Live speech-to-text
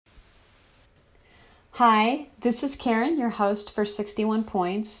Hi, this is Karen, your host for 61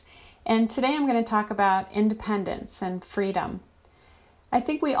 Points, and today I'm going to talk about independence and freedom. I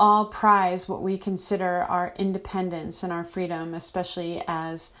think we all prize what we consider our independence and our freedom, especially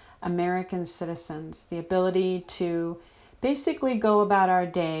as American citizens, the ability to basically go about our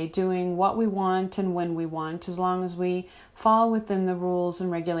day doing what we want and when we want, as long as we fall within the rules and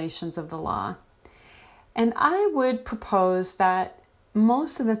regulations of the law. And I would propose that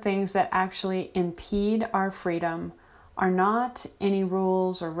most of the things that actually impede our freedom are not any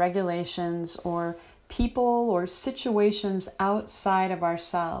rules or regulations or people or situations outside of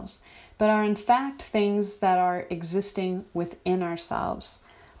ourselves, but are in fact things that are existing within ourselves.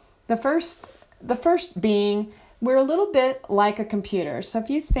 The first being, we're a little bit like a computer. So if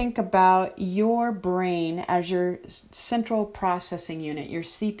you think about your brain as your central processing unit, your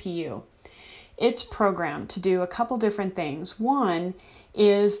CPU, it's programmed to do a couple different things. One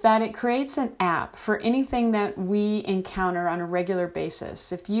is that it creates an app for anything that we encounter on a regular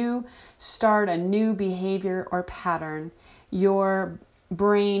basis. If you start a new behavior or pattern, your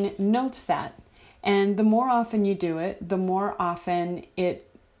brain notes that. And the more often you do it, the more often it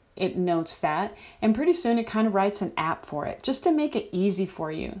notes that. And pretty soon it kind of writes an app for it, just to make it easy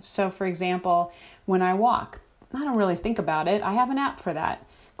for you. So for example, when I walk, I don't really think about it. I have an app for that.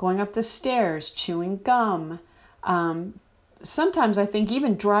 Going up the stairs, chewing gum. Sometimes I think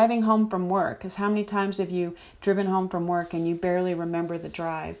even driving home from work, because how many times have you driven home from work and you barely remember the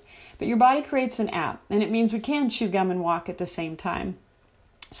drive? But your body creates an app, and it means we can chew gum and walk at the same time.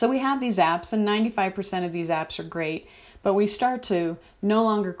 So we have these apps, and 95% of these apps are great, but we start to no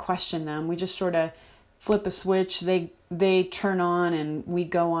longer question them. We just sort of flip a switch, they turn on, and we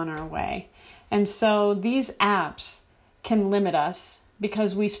go on our way. And so these apps can limit us,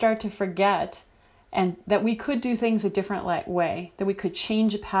 because we start to forget and that we could do things a different way, that we could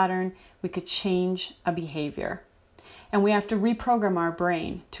change a pattern, we could change a behavior. And we have to reprogram our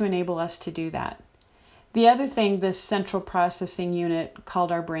brain to enable us to do that. The other thing this central processing unit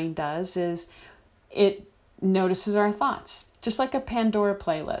called our brain does is it notices our thoughts, just like a Pandora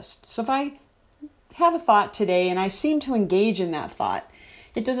playlist. So if I have a thought today and I seem to engage in that thought,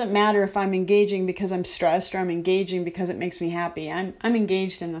 it doesn't matter if I'm engaging because I'm stressed or I'm engaging because it makes me happy. I'm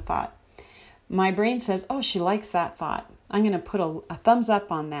engaged in the thought. My brain says, oh, she likes that thought. I'm going to put a thumbs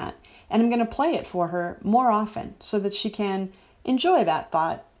up on that. And I'm going to play it for her more often so that she can enjoy that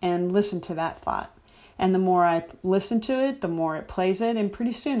thought and listen to that thought. And the more I listen to it, the more it plays it. And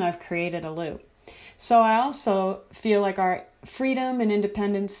pretty soon I've created a loop. So I also feel like our freedom and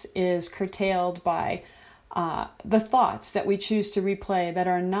independence is curtailed by the thoughts that we choose to replay that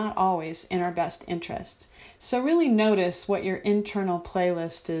are not always in our best interest. So really notice what your internal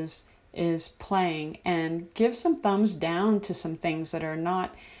playlist is playing and give some thumbs down to some things that are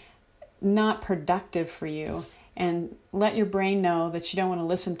not productive for you, and let your brain know that you don't want to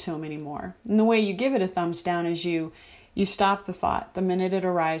listen to them anymore. And the way you give it a thumbs down is you stop the thought the minute it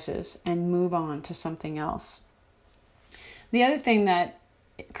arises and move on to something else. The other thing that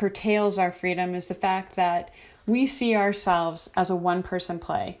curtails our freedom is the fact that we see ourselves as a one-person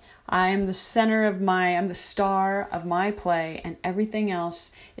play. I'm the star of my play, and everything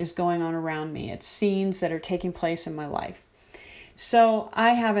else is going on around me. It's scenes that are taking place in my life. So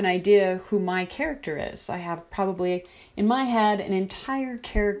I have an idea who my character is. I have probably in my head an entire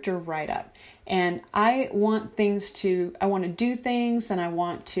character write-up, and I want to do things, and I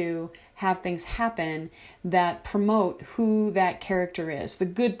want to have things happen that promote who that character is, the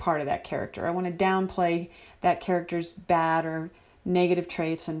good part of that character. I want to downplay that character's bad or negative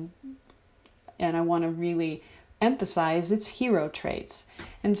traits, and I want to really emphasize its hero traits.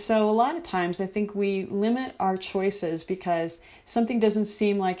 And so a lot of times I think we limit our choices because something doesn't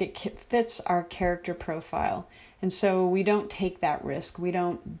seem like it fits our character profile. And so we don't take that risk. We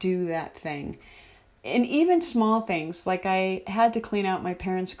don't do that thing. And even small things, like I had to clean out my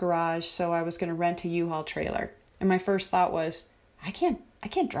parents' garage, so I was going to rent a U-Haul trailer. And my first thought was, I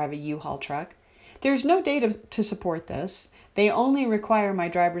can't drive a U-Haul truck. There's no data to support this. They only require my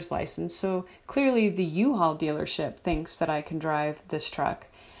driver's license, so clearly the U-Haul dealership thinks that I can drive this truck.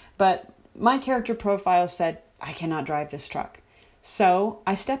 But my character profile said, I cannot drive this truck. So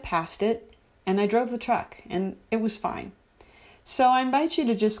I stepped past it, and I drove the truck, and it was fine. So I invite you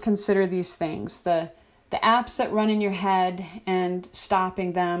to just consider these things, the apps that run in your head and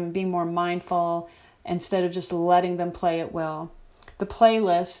stopping them, being more mindful instead of just letting them play at will. The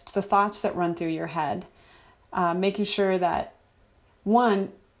playlist, the thoughts that run through your head, making sure that,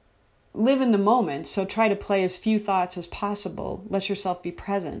 one, live in the moment, so try to play as few thoughts as possible. Let yourself be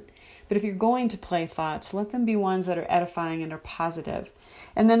present. But if you're going to play thoughts, let them be ones that are edifying and are positive.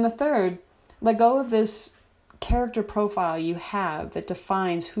 And then the third, Let go of this character profile you have that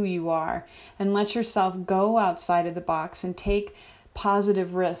defines who you are, and let yourself go outside of the box and take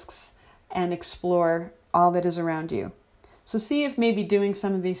positive risks and explore all that is around you. So see if maybe doing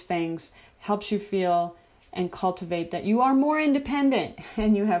some of these things helps you feel and cultivate that you are more independent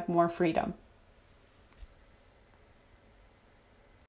and you have more freedom.